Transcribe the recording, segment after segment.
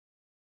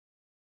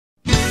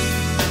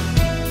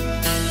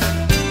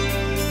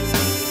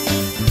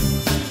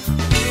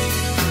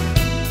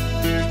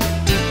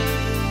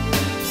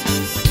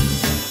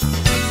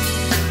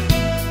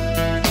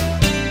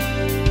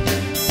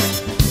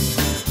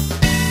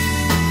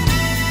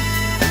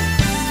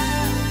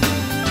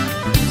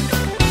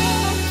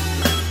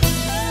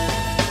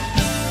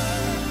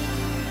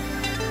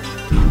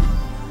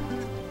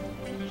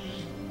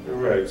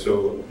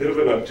bit of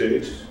an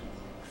update.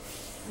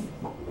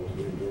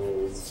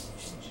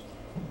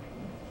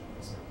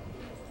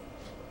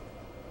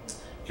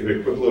 Give you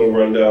a quick little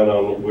rundown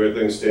on where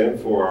things stand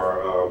for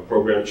our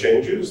program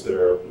changes.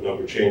 There are a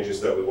number of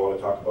changes that we want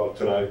to talk about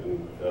tonight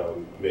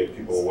and make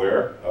people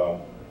aware.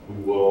 We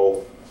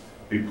will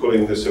be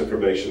putting this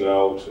information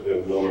out in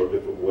a number of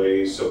different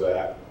ways so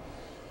that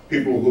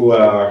people who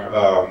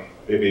are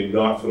maybe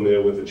not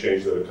familiar with the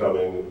changes that are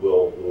coming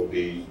will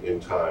be in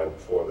time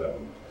for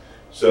them.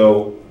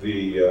 So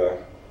the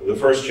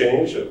first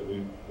change,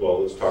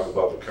 let's talk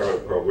about the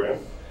current program.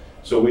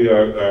 So we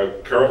are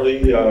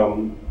currently,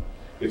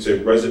 it's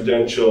a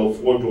residential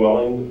 4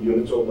 dwelling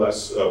units or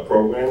less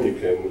program. You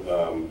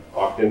can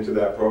opt into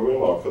that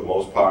program, or for the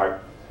most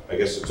part, I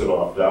guess it's an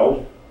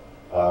opt-out.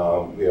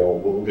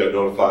 We'll get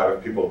notified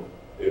if people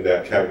in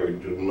that category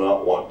do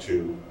not want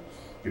to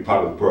be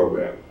part of the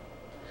program.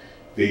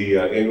 The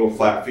annual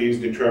flat fees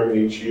determined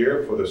each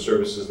year for the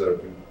services that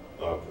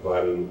are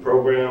provided in the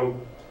program.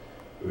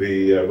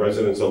 The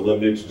residents are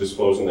limited to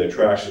disposing their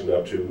trash in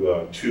up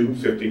to 2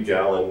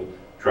 50-gallon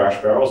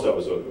trash barrels. That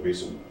was a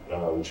recent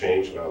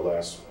change in our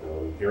last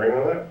hearing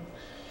on that.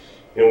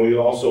 And we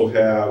also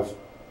have,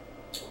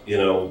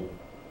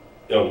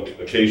 on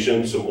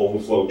occasion, some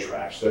overflow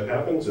trash that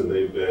happens, and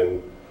they've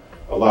been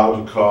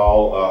allowed to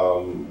call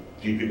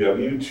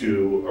DPW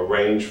to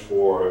arrange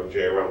for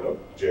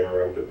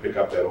JRM to pick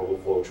up that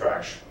overflow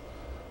trash.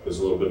 There's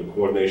a little bit of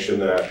coordination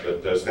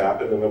that does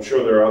happen, and I'm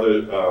sure there are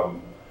other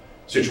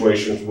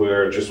situations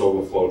where just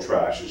overflow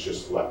trash is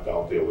just left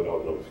out there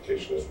without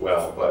notification as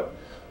well, but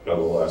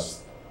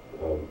nonetheless,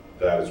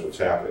 that is what's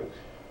happening.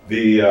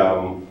 The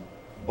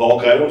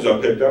bulk items are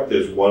picked up.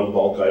 There's 1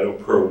 bulk item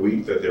per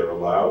week that they're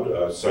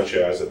allowed, such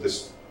as at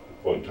this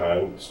point in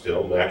time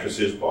still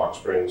mattresses, box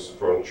springs,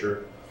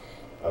 furniture.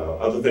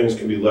 Other things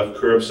can be left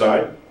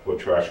curbside for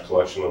trash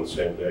collection on the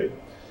same day.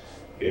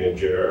 And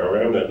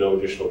JRM, at no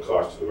additional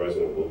cost to the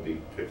resident, will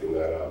be picking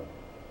that up.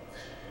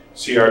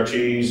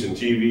 CRTs and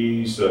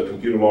TVs,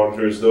 computer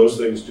monitors, those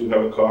things do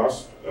have a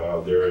cost.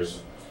 There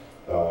is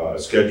a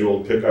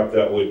scheduled pickup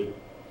that would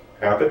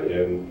happen,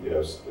 and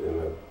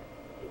the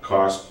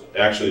cost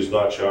actually is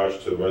not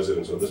charged to the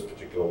residents of this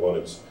particular one.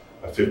 It's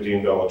a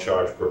 $15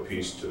 charge per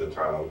piece to the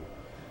town.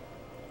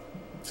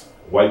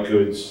 White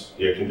goods,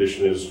 air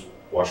conditioners,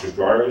 washers,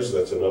 dryers,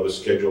 that's another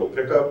scheduled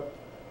pickup.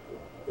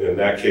 In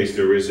that case,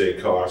 there is a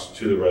cost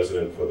to the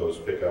resident for those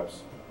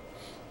pickups.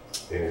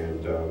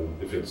 And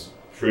if it's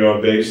free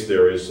on base,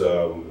 there is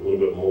a little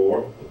bit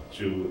more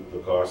to the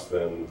cost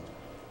than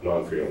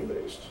non-free on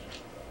based.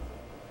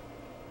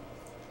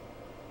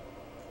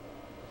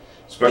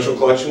 Special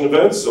collection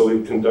events, so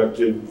we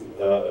conducted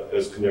at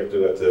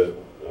the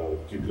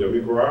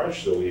DPW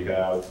garage. So we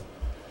have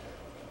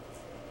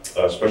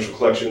special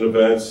collection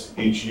events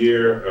each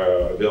year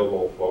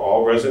available for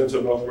all residents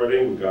of North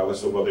Reading,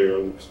 regardless of whether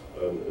you're in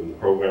the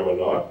program or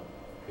not.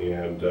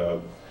 And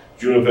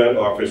June event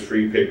offers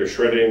free paper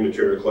shredding,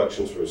 material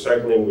collections for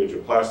recycling,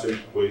 rigid plastic,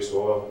 waste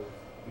oil,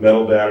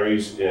 metal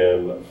batteries,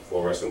 and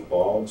fluorescent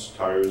bulbs,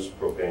 tires,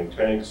 propane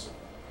tanks.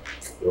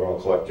 They're all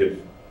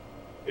collected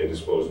and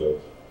disposed of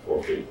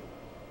for free.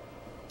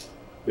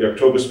 The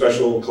October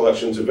special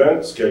collections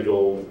event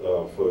scheduled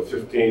for the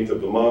 15th of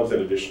the month,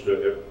 in addition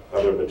to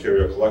other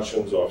material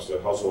collections, offers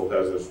the Household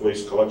Hazardous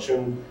Waste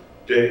Collection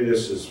Day.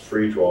 This is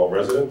free to all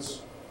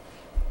residents.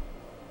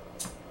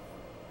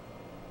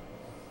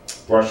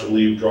 Brush and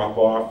leaf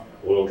drop-off,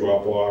 oil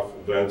drop-off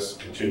events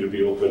continue to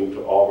be open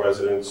to all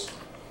residents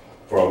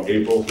from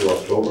April through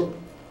October,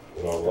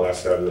 and on the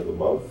last Saturday of the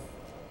month,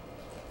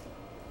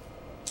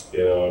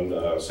 and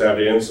on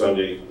Saturday and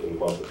Sunday in the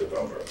month of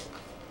November.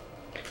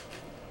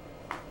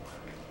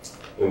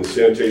 And the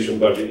sanitation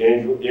budget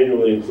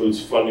annually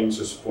includes funding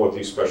to support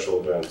these special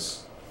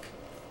events.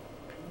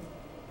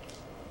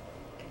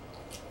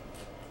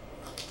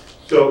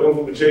 So,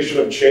 implementation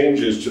of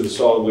changes to the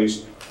solid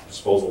waste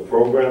disposal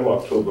program,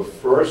 October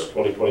 1st,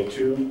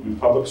 2022,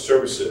 Republic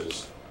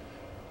Services.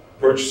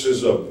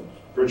 Purchase of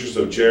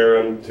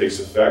JRM takes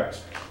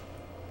effect.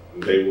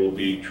 They will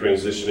be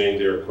transitioning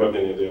their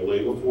equipment and their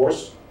labor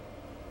force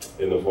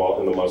in the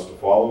months to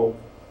follow.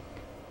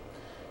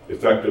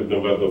 Effective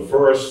November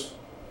 1st,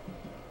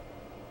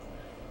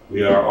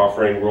 we are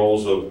offering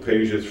rolls of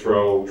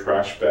pay-as-you-throw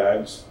trash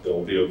bags that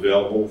will be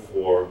available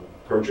for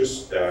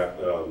purchase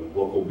at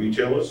local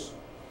retailers,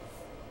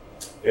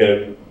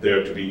 and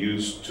they're to be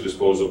used to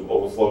dispose of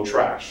overflow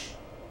trash.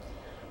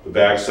 The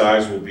bag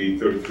size will be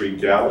 33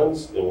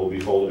 gallons and will be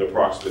holding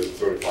approximately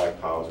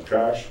 35 pounds of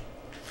trash.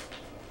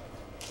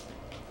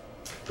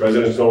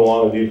 Residents no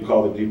longer need to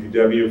call the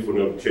DPW for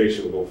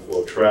notification of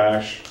overflow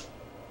trash.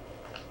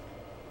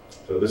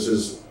 So this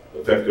is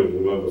effective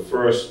November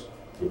 1st.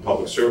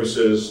 Republic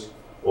Services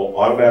will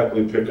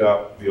automatically pick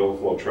up the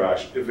overflow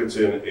trash if it's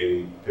in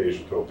a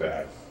pay-as-you-throw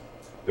bag.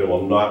 They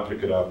will not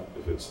pick it up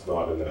if it's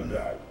not in that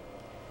bag.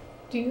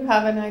 Do you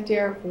have an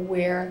idea of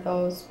where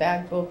those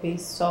bags will be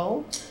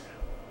sold?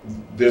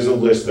 There's a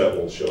list that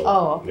will show.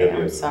 Oh, okay,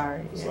 I'm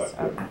sorry. Yes,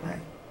 okay, right.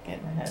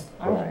 Getting ahead.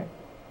 All right.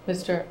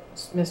 Mr.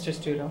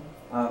 Studo.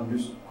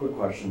 Just a quick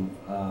question.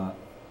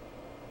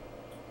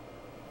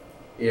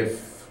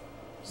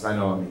 Because I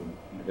know, I mean,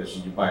 I guess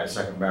you buy a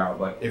second barrel,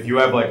 but if you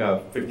have like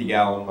a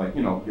 50-gallon, like,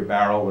 you know, your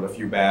barrel with a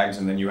few bags,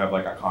 and then you have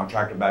like a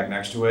contractor bag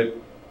next to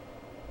it,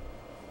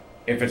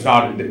 if it's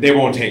not, they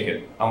won't take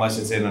it unless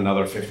it's in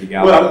another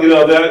 50-gallon. Well, you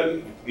know,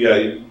 that,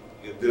 yeah,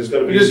 there's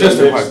gonna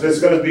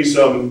be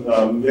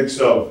some mix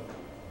of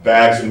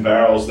bags and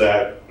barrels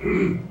that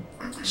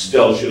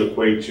still should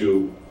equate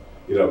to,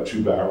 you know,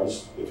 2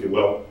 barrels, if you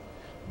will.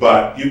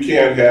 But you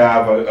can't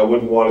have, I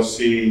wouldn't want to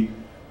see,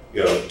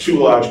 you know, 2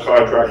 large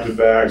contracted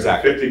bags,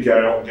 Exactly. a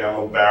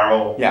 50-gallon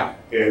barrel, Yeah.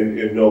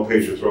 and no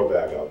pager throw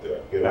bag out there,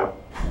 you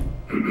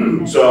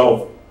know?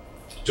 So,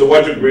 to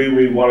what degree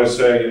we want to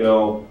say, you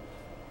know,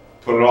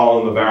 put it all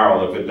in the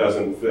barrel, if it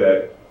doesn't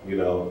fit, you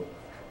know,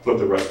 put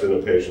the rest in a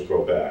pager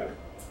throw bag.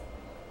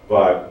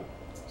 But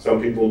some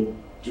people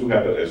do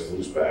have it as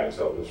loose bags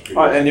out in the street.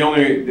 And the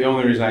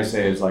only reason I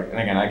say is like, and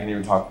again, I can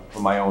even talk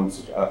from my own.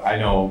 I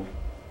know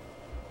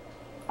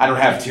I don't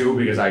have 2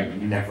 because I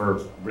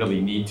never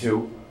really need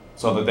to.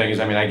 So the thing is,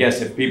 I mean, I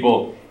guess if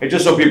people, it's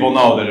just so people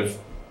know that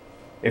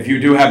if you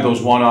do have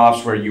those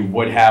one-offs where you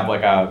would have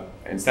like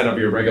instead of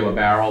your regular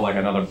barrel, like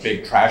another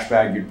big trash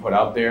bag you'd put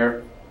out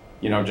there,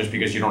 you know, just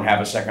because you don't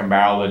have a second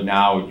barrel, that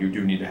now you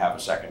do need to have a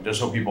second, just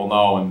so people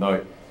know.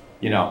 And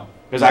you know,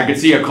 because I could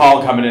see a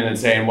call coming in and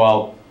saying,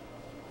 well,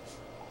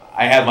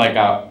 I had like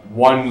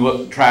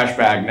one trash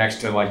bag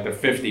next to like the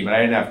 50, but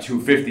I didn't have 2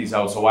 50s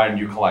out, so why didn't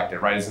you collect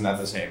it, right? Isn't that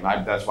the same?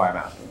 That's why I'm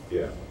asking.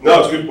 Yeah.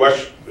 No, it's a good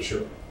question, for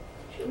sure.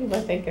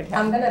 I think it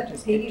I'm gonna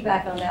just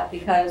piggyback on that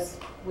because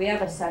we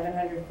have a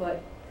 700-foot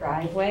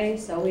driveway,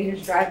 so we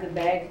just drive the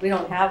bags. We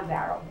don't have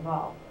barrels at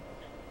all.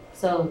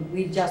 So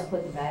we just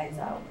put the bags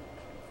out.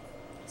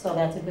 So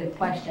that's a good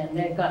question.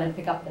 They're gonna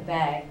pick up the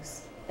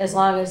bags as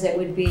long as it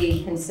would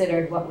be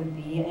considered what would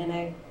be in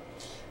a.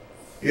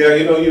 Yeah,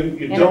 you know, you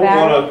In a don't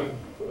barrel? want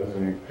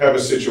to have a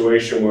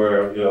situation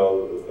where, you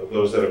know,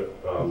 those that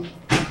are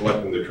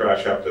collecting the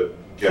trash have to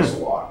guess a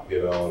lot,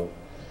 you know.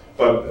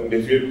 But I mean,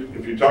 if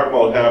you talk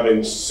about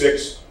having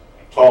 6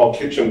 tall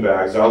kitchen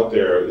bags out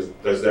there,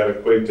 does that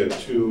equate to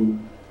 2,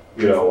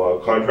 you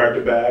know,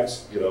 contractor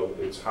bags? You know,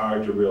 it's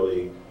hard to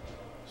really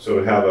sort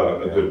of have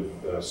a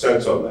good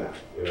sense on that,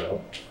 you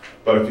know.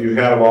 But if you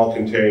had them all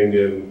contained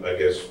in, I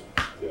guess,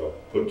 you know,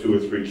 put 2 or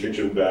 3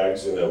 kitchen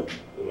bags in a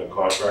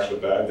contractor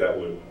bag, that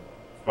would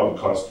probably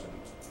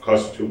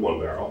constitute 1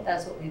 barrel.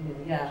 That's what we do,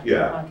 yeah.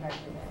 Yeah.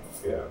 Contractor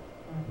bags. Yeah.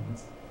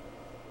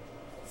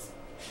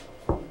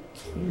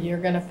 You're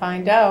gonna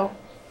find out.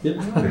 You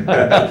know,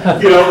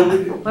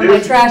 When my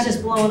trash is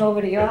blowing over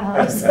to your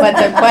house. But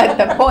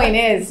the point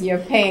is, you're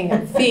paying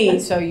a fee,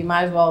 so you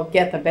might as well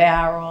get the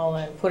barrel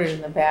and put it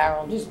in the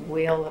barrel and just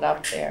wheel it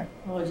up there.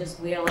 We'll just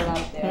wheel it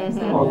up there. Mhm.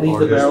 So Or leave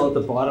the barrel at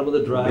the bottom of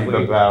the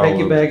driveway, barrel. take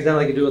your bags down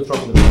like you do and throw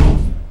them in the barrel.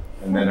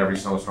 And then every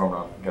snowstorm,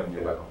 I'll get a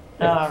new barrel.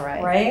 All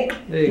right, Right?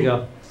 There you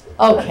go.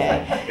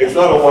 okay. it's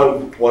not a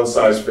one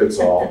size fits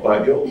all,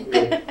 but you'll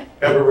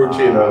have a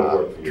routine that'll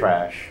work for you.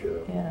 Trash. You know.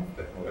 Yeah,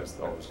 That's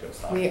always good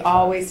stuff. we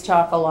always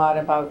talk a lot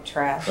about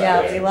trash.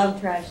 Yeah, we love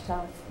trash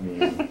talk.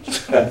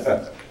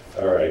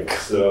 All right,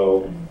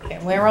 so Okay,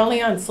 we're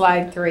only on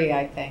slide 3,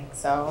 I think,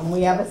 so, and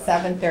we have a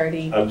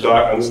 7:30 I'm going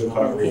to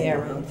talk.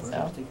 hearing,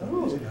 so.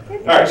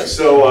 All right,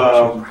 so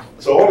I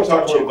want to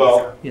talk a little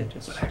about Yeah,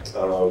 just.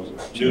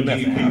 new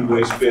DEP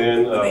waste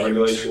bin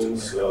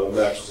regulations,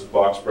 mattresses,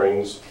 box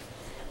springs.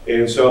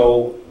 And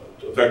so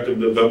effective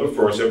November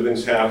 1st,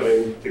 everything's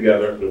happening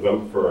together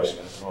November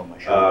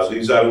 1st.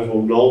 These items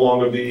will no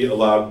longer be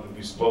allowed to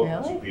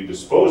be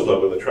disposed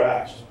of in the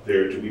trash.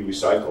 They're to be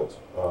recycled.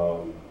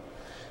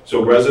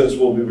 So residents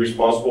will be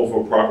responsible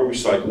for proper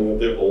recycling of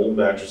their old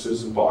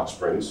mattresses and box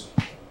springs.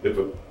 If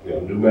a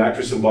new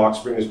mattress and box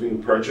spring is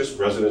being purchased,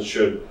 residents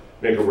should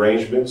make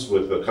arrangements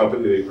with the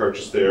company they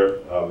purchased their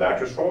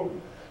mattress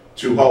from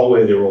to haul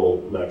away their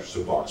old mattress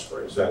and box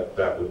springs.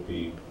 That would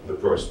be the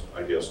first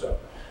ideal step.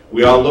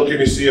 We are looking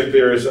to see if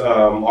there's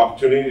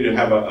opportunity to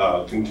have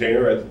a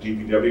container at the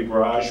DPW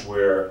garage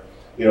where,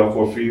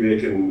 for a fee they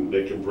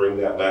can bring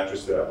that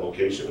mattress to that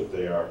location if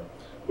they are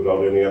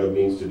without any other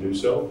means to do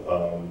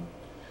so.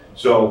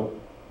 So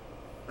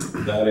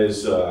that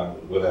is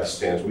where that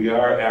stands. We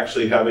are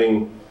actually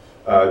having,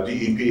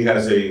 DEP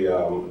has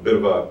a bit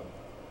of a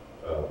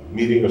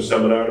meeting or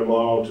seminar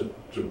tomorrow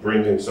to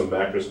bring in some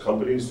mattress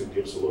companies to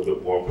give us a little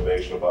bit more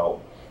information about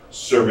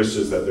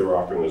services that they're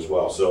offering as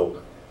well.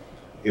 So,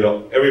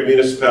 every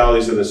municipality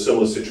is in a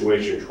similar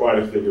situation,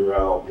 trying to figure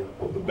out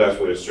the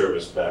best way to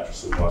service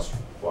mattress and box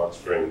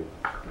spring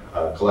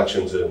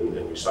collections and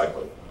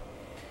recycling.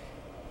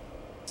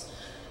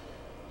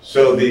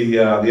 So the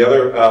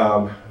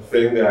other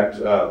thing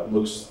that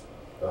looks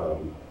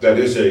that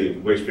is a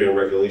waste bin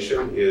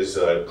regulation is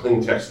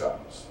clean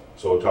textiles.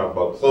 So we'll talk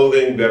about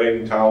clothing,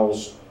 bedding,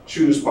 towels,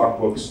 shoes,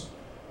 pocketbooks,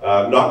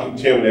 not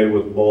contaminated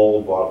with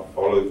mold,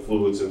 bodily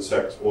fluids,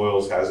 insects,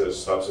 oils,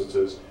 hazardous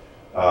substances,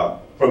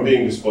 from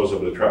being disposed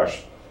of in the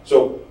trash.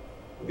 So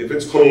if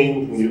it's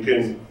clean, you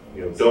can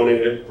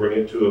donate it, bring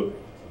it to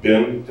a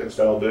bin,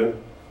 textile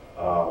bin.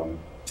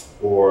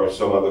 or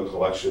some other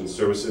collection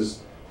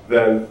services,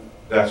 then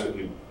that's what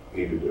you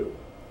need to do.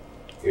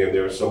 And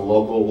there are some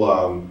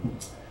local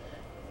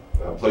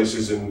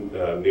places in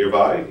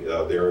nearby.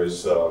 There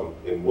is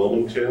in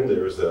Wilmington,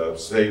 there's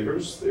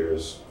Savers,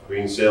 there's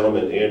Green Salem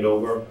and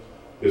Andover.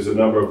 There's a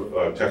number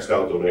of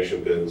textile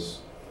donation bins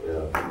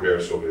from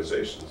various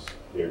organizations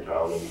near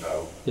town and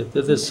town. Yeah,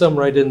 there's some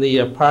right in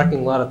the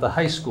parking lot at the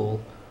high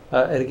school.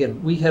 And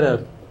again, we had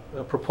a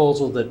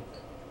proposal that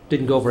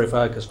didn't go very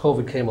far because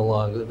COVID came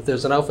along. But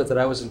there's an outfit that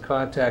I was in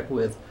contact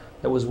with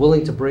that was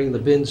willing to bring the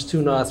bins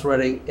to North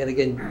Reading. And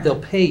again, they'll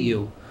pay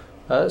you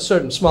a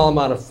certain small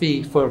amount of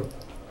fee for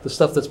the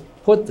stuff that's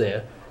put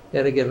there.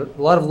 And again,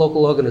 a lot of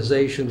local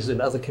organizations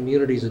and other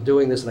communities are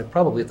doing this, and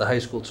probably at the high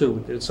school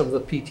too. There's some of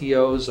the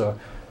PTOs or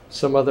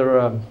some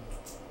other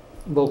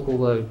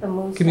local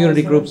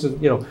community groups,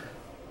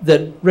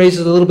 that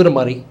raises a little bit of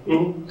money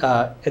and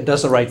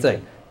does the right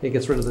thing. It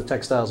gets rid of the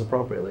textiles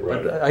appropriately.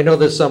 Right. But I know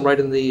there's some right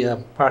in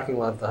the parking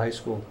lot at the high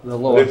school, the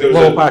lower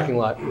parking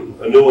lot.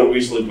 A new one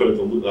recently put at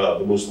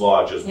the Moose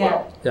Lodge as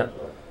well. Yeah.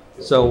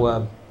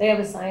 So, They have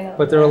a sign up.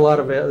 but there are a lot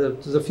of,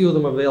 there's a few of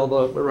them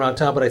available around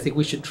town, but I think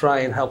we should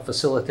try and help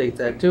facilitate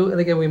that too. And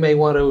again, we may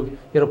want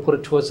to, put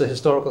it towards the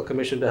Historical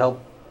Commission to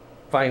help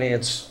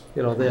finance,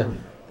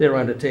 their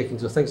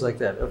undertakings or things like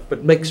that.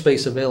 But make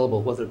space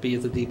available, whether it be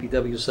at the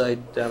DPW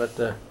site, down at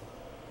the,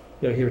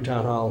 here at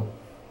Town Hall,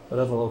 but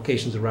other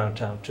locations around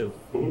town too.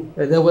 Mhm.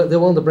 And they're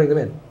willing to bring them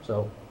in,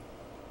 so.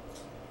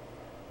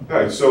 All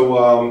right,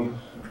 so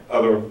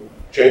other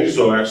changes,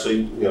 or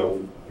actually,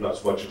 not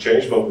so much a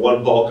change, but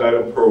one bulk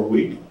item per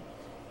week,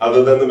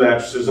 other than the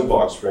mattresses and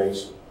box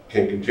springs,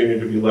 can continue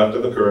to be left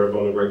on the curb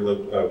on a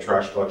regular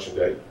trash collection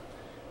day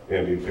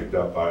and be picked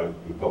up by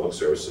the public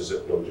services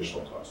at no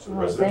additional cost to the Oh,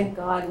 resident. thank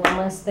God, one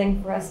less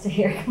thing for us to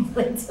hear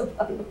complaints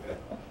about.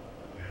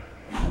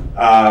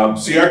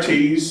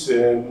 CRTs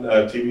and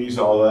TVs,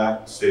 all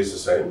that stays the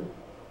same.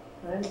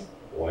 Right?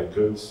 White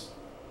goods,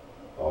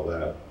 all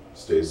that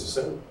stays the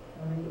same.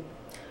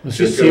 The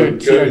Just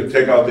gonna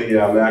take out the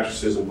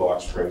mattresses and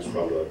box springs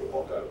from the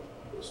bulk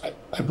item.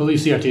 I believe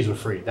CRTs were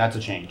free. That's a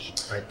change,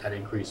 right? That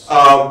increase.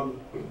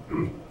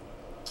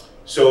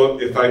 So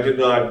if I did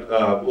not,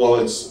 well,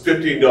 it's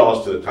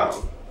 $15 to the town.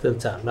 To the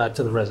town, not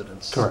to the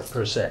residents. Correct.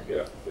 Per se.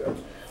 Yeah.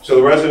 So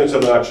the residents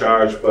are not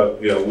charged, but,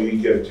 we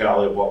get a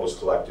tally of what was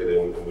collected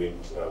and we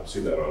see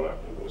that on our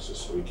invoices,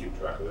 so we keep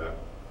track of that.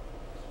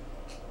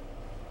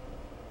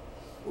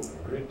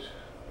 All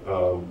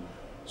right.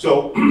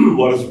 So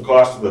what is the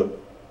cost of the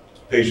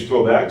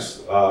page-throw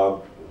bags?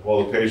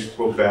 Well, the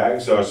page-throw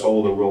bags are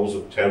sold in rolls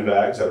of 10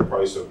 bags at a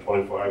price of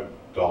 $25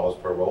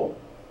 per roll.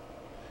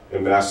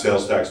 And mass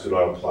sales tax do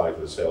not apply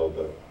to the sale of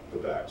the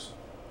bags.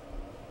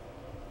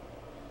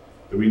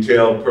 The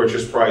retail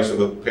purchase price of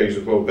the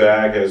page-throw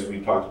bag, as we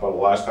talked about the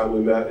last time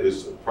we met,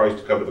 is the price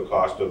to cover the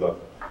cost of the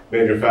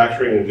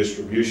manufacturing and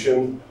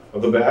distribution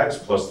of the bags,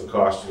 plus the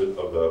cost of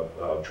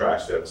the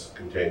trash that's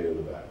contained in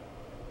the bag.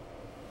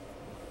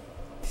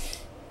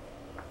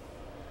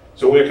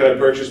 So where can I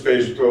purchase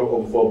page-throw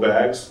overflow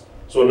bags?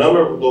 So a number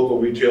of local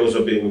retailers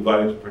are being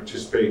invited to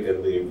participate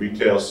in the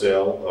retail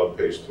sale of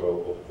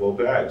page-throw overflow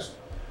bags.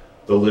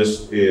 The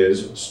list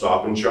is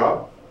Stop and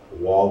Shop,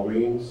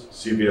 Walgreens,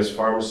 CVS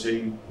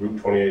Pharmacy, Route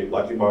 28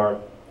 Lucky Mart,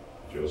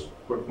 Joe's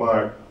Quick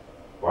Mart,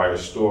 Ryder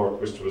Store,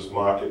 Christopher's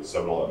Market,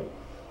 7-Eleven.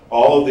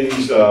 All of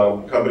these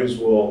companies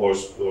or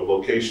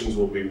locations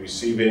will be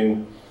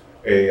receiving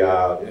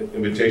an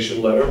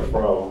invitation letter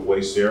from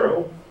Waste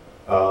Zero.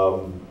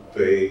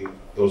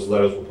 Those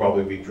letters will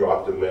probably be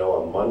dropped in mail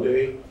on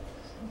Monday.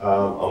 I'm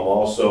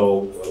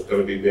also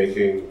going to be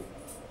making,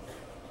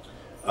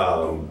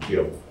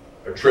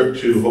 a trip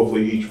to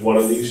hopefully each one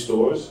of these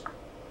stores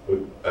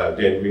with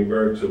Dan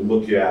Greenberg to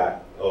look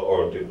at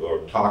or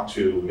talk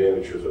to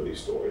managers of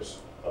these stores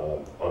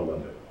on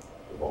Monday,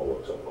 if all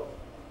works out well.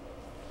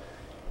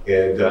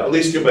 And at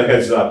least give them a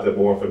heads up that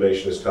more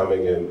information is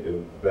coming,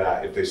 and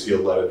that if they see a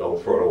letter,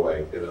 don't throw it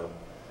away,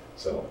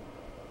 So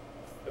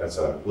that's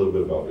a little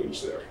bit of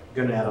outreach there.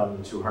 Going to add on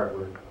the 2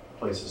 hardware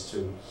places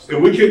too.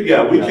 And we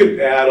could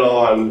add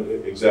on,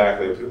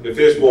 exactly, if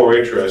there's more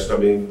interest. I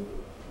mean,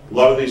 a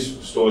lot of these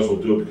stores will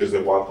do it because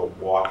they want the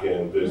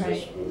walk-in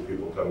business when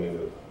people come in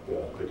to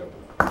pick up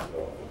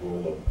a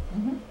roll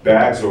of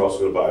bags. They're also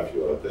going to buy a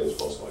few other things,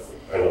 most likely.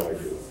 I know I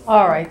do.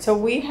 All right, so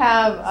we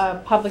have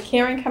a public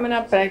hearing coming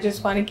up, but I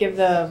just want to give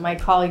my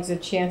colleagues a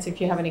chance if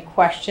you have any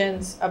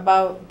questions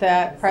about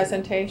that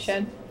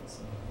presentation.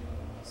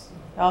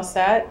 All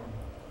set?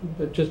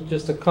 But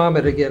just a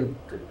comment again,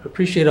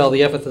 appreciate all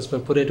the effort that's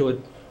been put into it,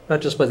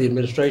 not just by the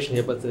administration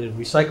here, but the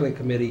recycling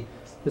committee.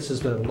 This has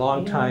been a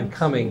long time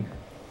coming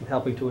in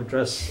helping to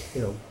address,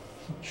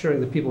 ensuring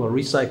that people are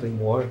recycling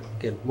more,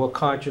 get more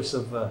conscious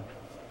of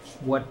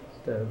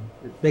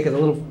make it a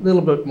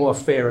little bit more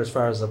fair as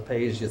far as the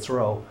pay as you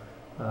throw.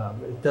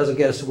 It doesn't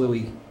get us to where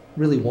we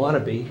really want to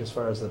be, as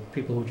far as the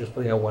people who are just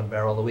putting out 1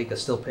 barrel a week are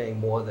still paying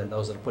more than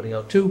those that are putting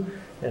out 2.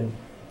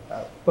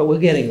 But we're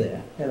getting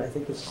there, and I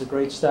think this is a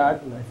great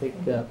start, and I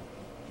think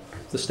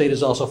the state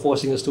is also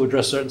forcing us to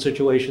address certain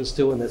situations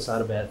too, and that's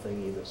not a bad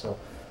thing either. So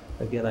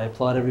again, I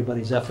applaud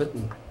everybody's effort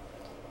in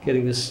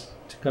getting this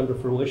to come to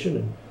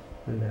fruition,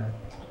 and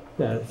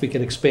if we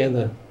can expand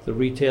the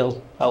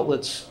retail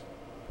outlets,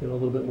 a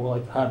little bit more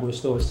like hardware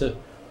stores to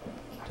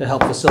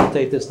help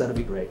facilitate this, that'd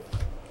be great.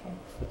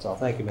 That's all.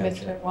 Thank you, Madam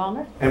Chair. Mr.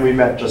 Wallner? And we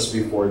met just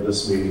before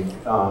this meeting,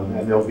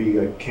 and there'll be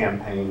a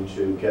campaign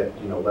to get,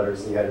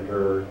 letters to the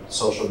editor,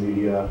 social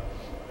media,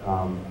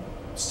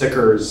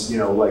 stickers,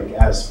 like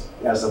as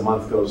the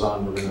month goes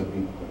on, we're gonna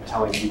be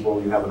telling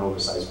people you have an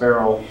oversized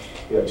barrel,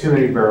 you have too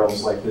many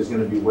barrels, like there's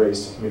gonna be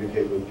ways to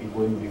communicate with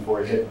people even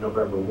before it hit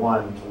November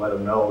 1 to let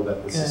them know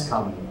that this is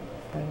coming.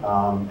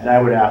 And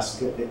I would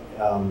ask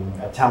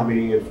at town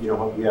meeting if,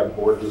 we have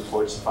board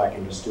reports, if I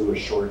can just do a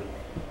short,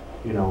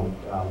 they're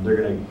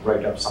going to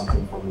write up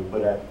something for me,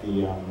 but at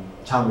the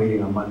town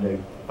meeting on Monday,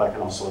 if I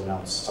can also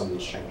announce some of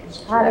these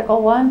changes.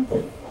 Article 1?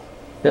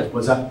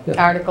 What's that?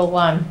 Yeah. Article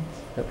 1.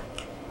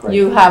 Great.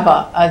 You have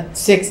a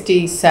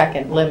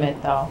 60-second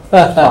limit, though.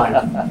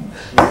 Fine.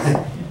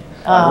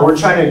 We're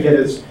trying to get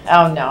as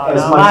Oh, no, much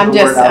I'm of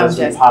the word just, out I'm as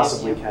we just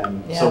possibly kidding you.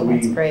 can. Yeah, So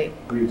that's great.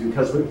 we do,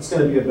 because it's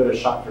going to be a bit of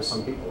shock for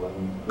some people,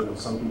 and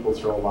some people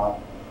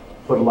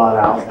put a lot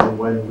out, and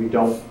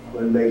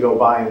when they go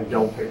by and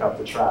don't pick up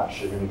the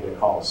trash, you're going to get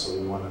calls. So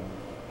we want to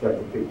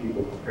get the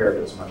people prepared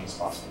as much as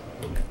possible.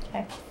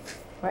 Okay.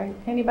 Right.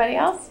 Anybody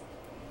else?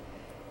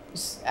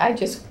 I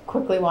just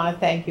quickly want to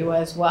thank you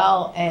as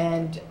well,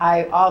 and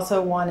I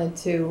also wanted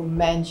to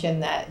mention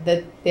that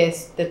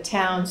the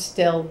town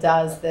still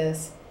does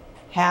this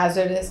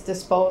hazardous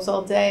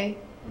disposal day,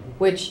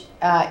 which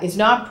is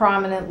not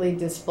prominently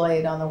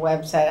displayed on the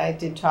website. I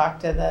did talk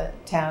to the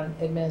town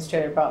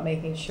administrator about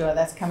making sure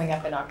that's coming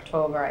up in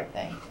October, I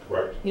think.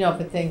 Correct.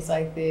 For things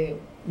like the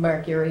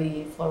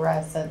mercury,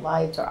 fluorescent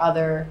lights, or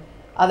other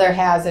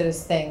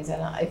hazardous things.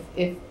 And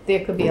if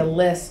there could be a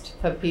list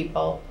for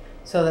people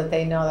so that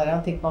they know that. I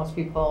think most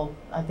people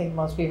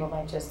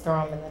might just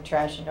throw them in the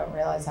trash and don't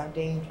realize how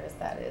dangerous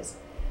that is.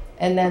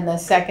 And then the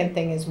second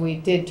thing is, we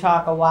did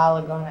talk a while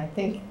ago, and I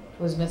think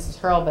it was Mrs.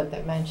 Hurlbut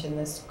that mentioned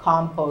this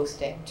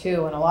composting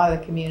too, and a lot of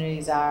the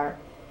communities are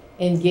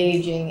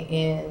engaging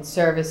in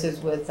services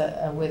with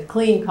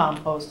clean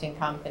composting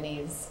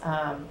companies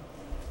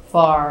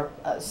for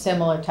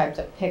similar types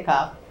of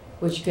pickup,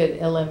 which could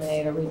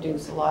eliminate or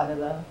reduce a lot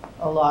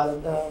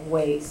of the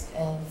waste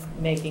and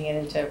making it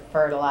into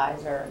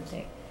fertilizer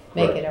and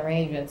making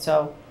arrangements.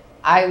 So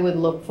I would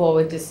look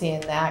forward to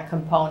seeing that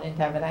component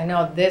of it. I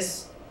know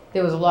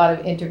there was a lot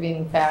of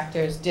intervening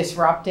factors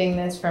disrupting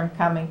this from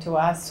coming to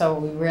us, so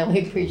we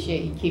really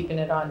appreciate you keeping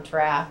it on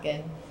track,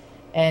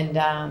 and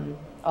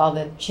all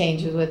the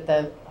changes with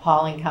the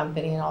hauling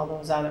company and all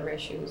those other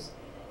issues.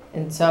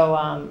 And so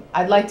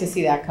I'd like to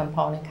see that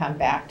component come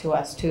back to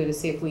us too, to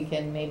see if we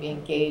can maybe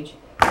engage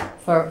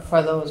for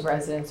those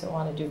residents that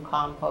want to do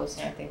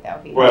composting. I think that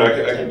would be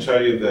right. I can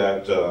tell you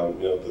that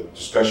the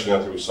discussion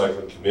at the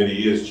recycling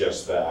committee is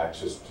just that,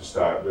 just to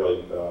start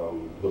really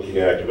looking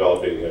at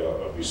developing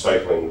a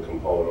recycling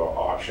component or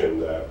option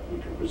that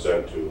we can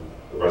present to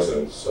the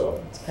residents.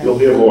 So you'll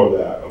hear more of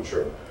that, I'm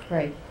sure.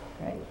 Great.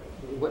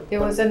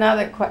 There was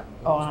another question.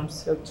 Oh, I'm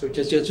So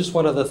just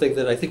one other thing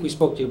that I think we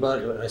spoke to you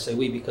about, and I say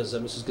we because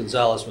Mrs.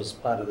 Gonzalez was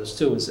part of this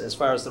too, is as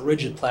far as the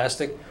rigid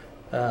plastic.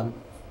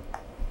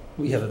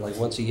 We have it like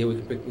once a year. We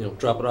can pick,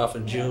 drop it off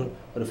in June.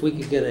 But if we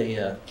could get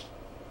a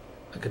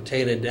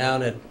container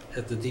down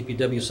at the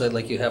DPW site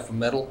like you have for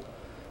metal,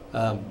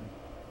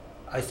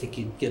 I think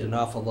you'd get an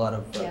awful lot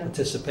of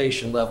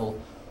participation level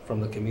from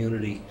the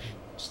community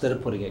instead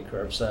of putting it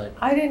curbside.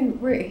 I didn't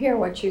hear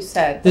what you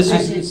said. This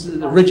is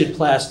the rigid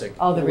plastic.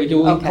 Oh, the we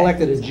collect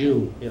it in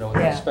June, in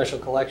a special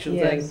collection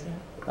thing.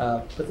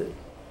 But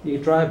you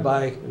drive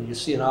by and you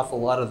see an awful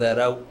lot of that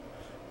out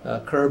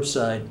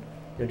curbside,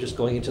 just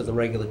going into the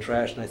regular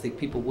trash. And I think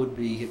people would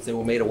be, if they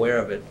were made aware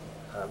of it,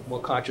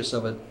 more conscious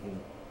of it. And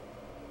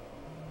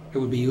it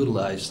would be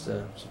utilized.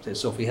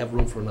 So if we have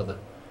room for another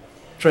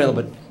trail,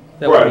 but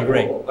that would be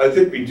great. Well, I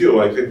think we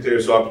do. I think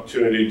there's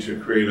opportunity to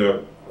create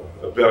a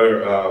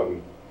better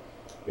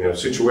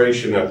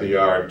situation at the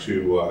yard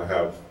to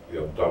have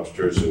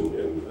dumpsters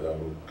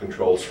and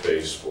controlled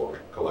space for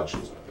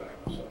collections like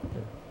that. So.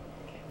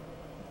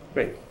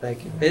 Great,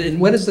 thank you.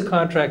 And when is the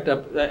contract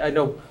up? I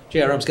know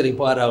JRM's getting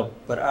bought out,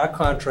 but our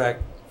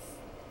contract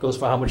goes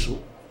for how much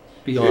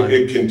beyond?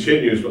 It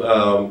continues.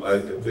 I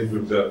think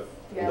we've got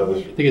another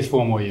I think it's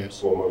 4 more years.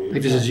 4 more years. I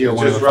think this is year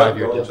one of Just a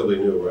 5-year deal. relatively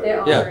new, right?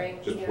 They're Yeah. honoring.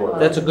 Just you for- know,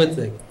 That's a good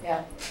thing.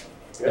 Yeah.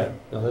 Yeah.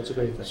 No, that's a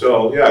great thing.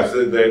 So, yeah,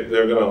 so they're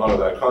going to honor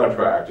that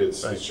contract.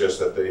 It's just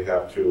that they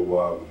have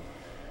to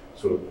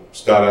sort of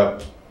start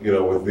up,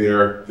 with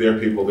their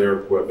people, their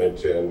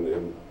equipment,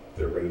 and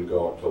they're ready to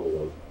go October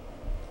 1.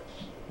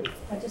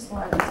 I just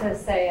wanted to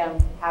say I'm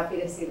happy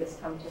to see this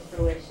come to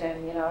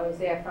fruition. I was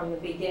there from the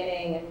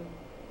beginning, and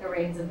the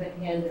reins have been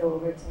handed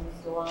over to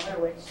Mr. Wallner,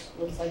 which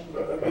looks like he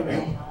did a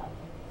good job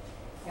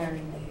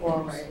carrying it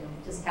forward.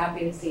 I'm just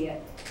happy to see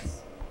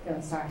it's going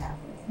to start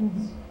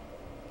happening.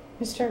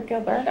 Mr.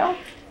 Gilberto?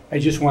 I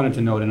just wanted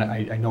to note, and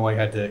I know I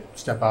had to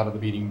step out of the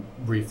meeting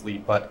briefly,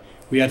 but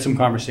we had some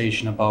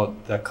conversation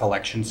about the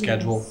collection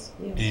schedule. Yes,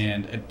 yes.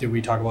 And did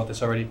we talk about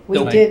this already? We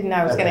tonight? did, and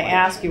I was gonna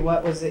ask you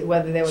what was it,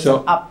 whether there was So,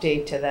 an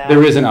update to that.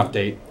 There is an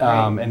update,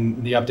 Right.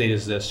 and the update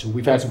is this.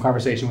 We've had some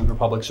conversation with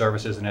Republic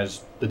Services, and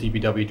as the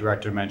DPW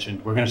director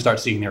mentioned, we're gonna start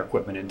seeing their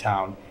equipment in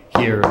town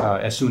here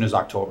as soon as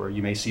October.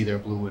 You may see their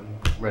blue and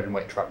red and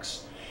white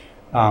trucks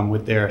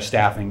with their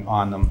staffing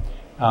on them.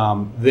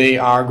 They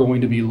are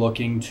going to be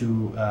looking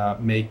to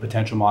make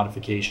potential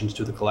modifications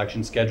to the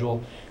collection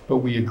schedule, but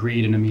we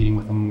agreed in a meeting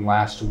with them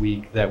last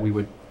week that we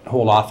would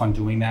hold off on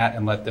doing that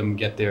and let them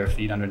get their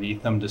feet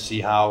underneath them to see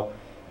how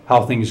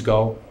things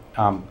go.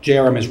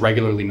 JRM is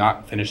regularly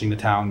not finishing the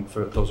town,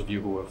 for those of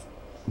you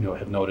who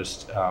have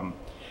noticed.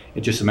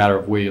 It's just a matter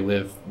of where you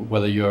live,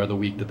 whether you're the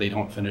week that they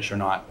don't finish or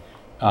not.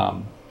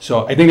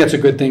 So I think that's a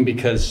good thing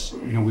because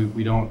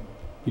we don't,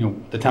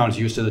 the town's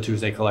used to the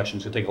Tuesday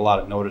collections. It'll take a lot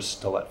of notice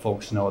to let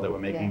folks know that we're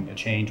making a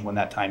change when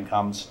that time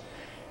comes.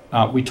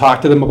 We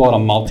talked to them about a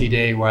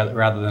multi-day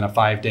rather than a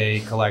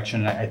 5-day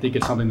collection. I think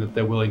it's something that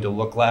they're willing to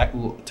look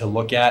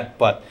at,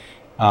 but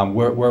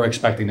we're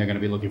expecting they're going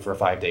to be looking for a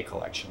 5-day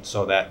collection.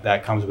 So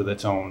that comes with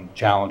its own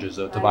challenges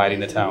of dividing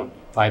the town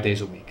 5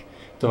 days a week,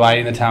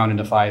 dividing the town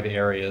into 5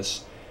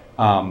 areas.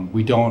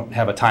 We don't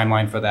have a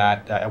timeline for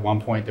that. At one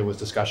point, there was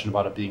discussion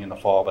about it being in the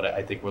fall, but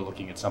I think we're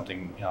looking at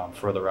something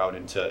further out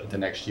into the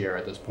next year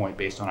at this point,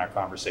 based on our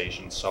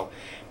conversations. So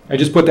I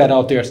just put that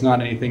out there. It's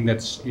not anything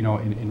that's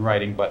in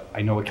writing, but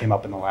I know it came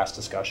up in the last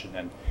discussion,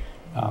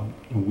 and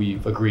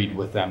we've agreed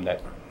with them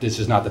that this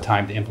is not the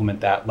time to implement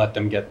that. Let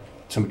them get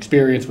some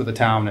experience with the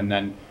town, and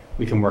then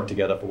we can work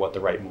together for what the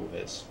right move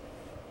is.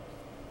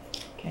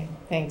 Okay,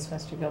 thanks,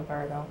 Mr.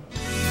 Gilberto.